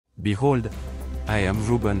Behold, I am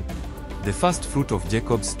Reuben, the first fruit of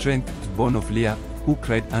Jacob's strength, born of Leah, who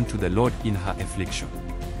cried unto the Lord in her affliction.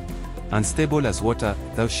 Unstable as water,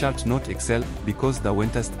 thou shalt not excel, because thou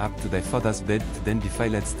wentest up to thy father's bed, then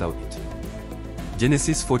defiledst thou it.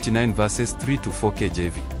 Genesis 49 verses 3-4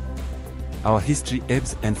 KJV. Our history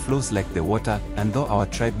ebbs and flows like the water, and though our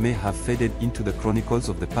tribe may have faded into the chronicles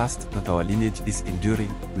of the past, but our lineage is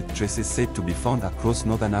enduring, with traces said to be found across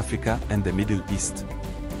northern Africa and the Middle East.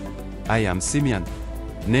 I am Simeon,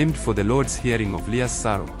 named for the Lord's hearing of Leah's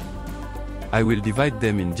sorrow. I will divide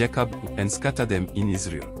them in Jacob, and scatter them in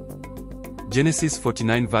Israel. Genesis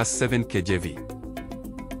 49 verse 7 KJV.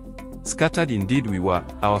 Scattered indeed we were,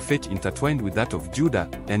 our fate intertwined with that of Judah,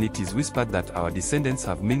 and it is whispered that our descendants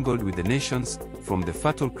have mingled with the nations, from the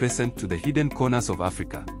fertile crescent to the hidden corners of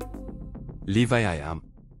Africa. Levi I am,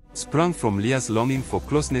 sprung from Leah's longing for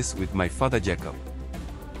closeness with my father Jacob.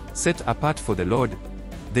 Set apart for the Lord,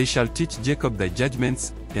 they shall teach Jacob thy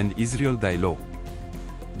judgments, and Israel thy law.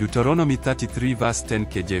 Deuteronomy 33 verse 10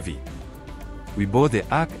 KJV. We bore the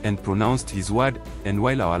ark and pronounced his word, and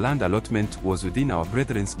while our land allotment was within our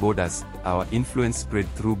brethren's borders, our influence spread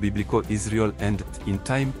through biblical Israel and, in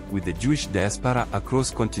time, with the Jewish diaspora across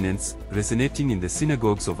continents, resonating in the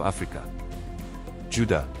synagogues of Africa.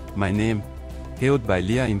 Judah, my name, hailed by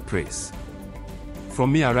Leah in praise.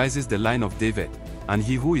 From me arises the line of David, and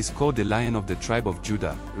he who is called the Lion of the tribe of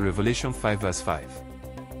Judah. Revelation 5 verse 5.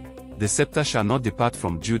 The scepter shall not depart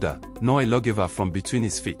from Judah, nor a lawgiver from between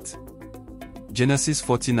his feet. Genesis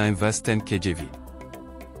 49 verse 10 KJV.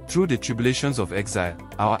 Through the tribulations of exile,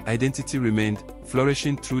 our identity remained,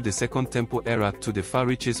 flourishing through the Second Temple era to the far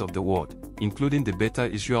reaches of the world, including the Beta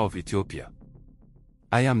Israel of Ethiopia.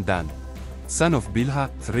 I am Dan, son of Bilhah,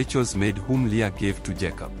 Rachel's maid whom Leah gave to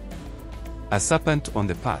Jacob. A serpent on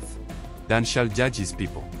the path, Dan shall judge his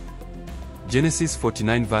people. Genesis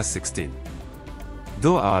 49 verse 16.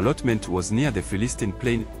 Though our allotment was near the Philistine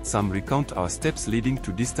plain, some recount our steps leading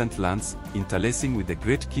to distant lands, interlacing with the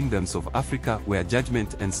great kingdoms of Africa where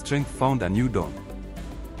judgment and strength found a new dawn.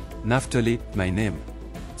 Naphtali, my name,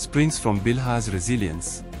 springs from Bilhah's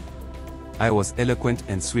resilience. I was eloquent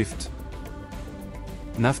and swift.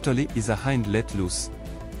 Naphtali is a hind let loose.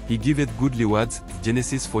 He giveth goodly words.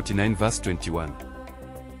 Genesis 49 verse 21.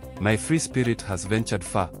 My free spirit has ventured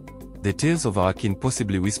far. The tales of our kin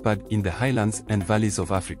possibly whispered in the highlands and valleys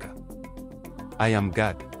of Africa. I am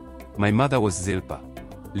Gad. My mother was Zilpah,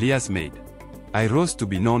 Leah's maid. I rose to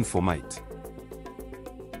be known for might.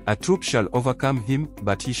 A troop shall overcome him,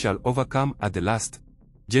 but he shall overcome at the last.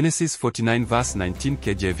 Genesis 49 verse 19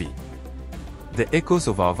 KJV. The echoes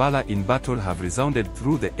of our valor in battle have resounded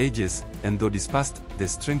through the ages, and though dispersed, the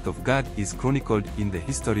strength of God is chronicled in the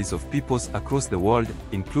histories of peoples across the world,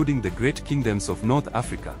 including the great kingdoms of North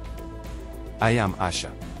Africa. I am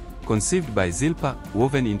Asher, conceived by Zilpah,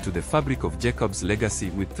 woven into the fabric of Jacob's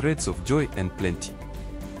legacy with threads of joy and plenty.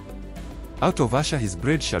 Out of Asher his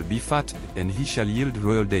bread shall be fat, and he shall yield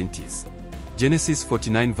royal dainties. Genesis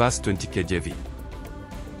 49 verse 20 KJV.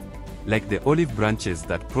 Like the olive branches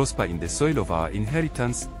that prosper in the soil of our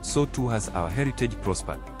inheritance, so too has our heritage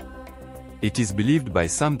prospered. It is believed by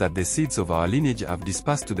some that the seeds of our lineage have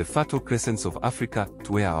dispersed to the fertile crescents of Africa,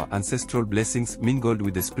 to where our ancestral blessings mingled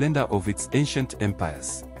with the splendor of its ancient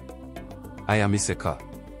empires. I am Issachar.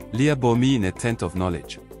 Leah bore me in a tent of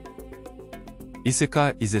knowledge.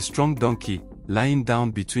 Issachar is a strong donkey, lying down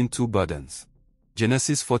between two burdens.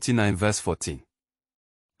 Genesis 49 verse 14.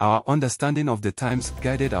 Our understanding of the times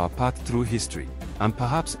guided our path through history, and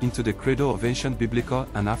perhaps into the cradle of ancient biblical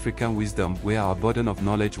and African wisdom where our burden of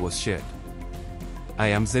knowledge was shared. I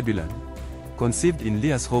am Zebulun, conceived in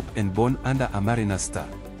Leah's hope and born under a mariner star.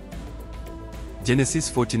 Genesis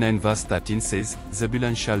 49 verse 13 says,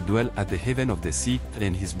 Zebulun shall dwell at the haven of the sea,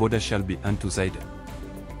 and his border shall be unto Zidon.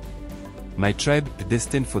 My tribe,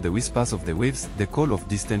 destined for the whispers of the waves, the call of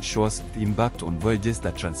distant shores, embarked on voyages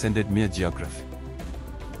that transcended mere geography.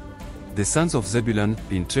 The sons of Zebulun,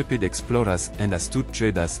 intrepid explorers and astute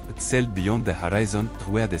traders, sailed beyond the horizon,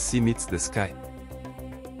 where the sea meets the sky.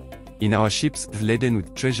 In our ships, laden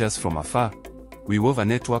with treasures from afar, we wove a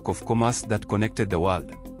network of commerce that connected the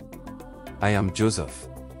world. I am Joseph,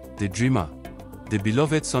 the dreamer, the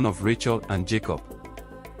beloved son of Rachel and Jacob.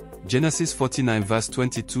 Genesis 49 verse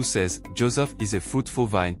 22 says, Joseph is a fruitful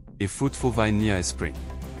vine near a spring,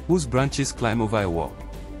 whose branches climb over a wall.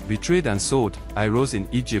 Betrayed and sold, I rose in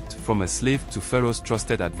Egypt from a slave to Pharaoh's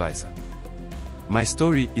trusted advisor. My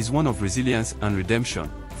story is one of resilience and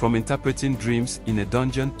redemption, from interpreting dreams in a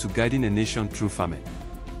dungeon to guiding a nation through famine.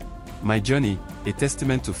 My journey, a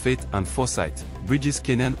testament to faith and foresight, bridges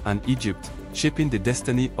Canaan and Egypt, shaping the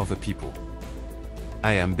destiny of a people.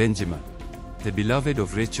 I am Benjamin, the beloved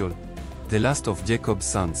of Rachel, the last of Jacob's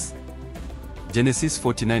sons. Genesis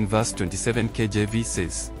 49 verse 27 KJV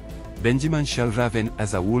says, Benjamin shall raven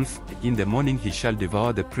as a wolf, in the morning he shall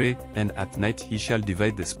devour the prey, and at night he shall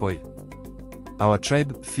divide the spoil. Our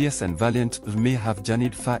tribe, fierce and valiant, may have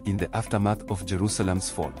journeyed far in the aftermath of Jerusalem's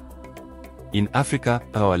fall. In Africa,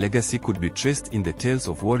 our legacy could be traced in the tales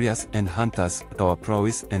of warriors and hunters, our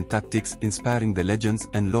prowess and tactics inspiring the legends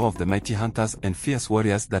and lore of the mighty hunters and fierce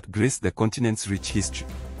warriors that grace the continent's rich history.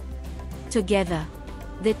 Together,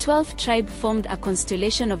 the 12th tribe formed a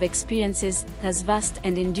constellation of experiences as vast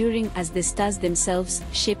and enduring as the stars themselves,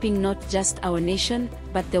 shaping not just our nation,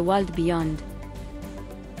 but the world beyond.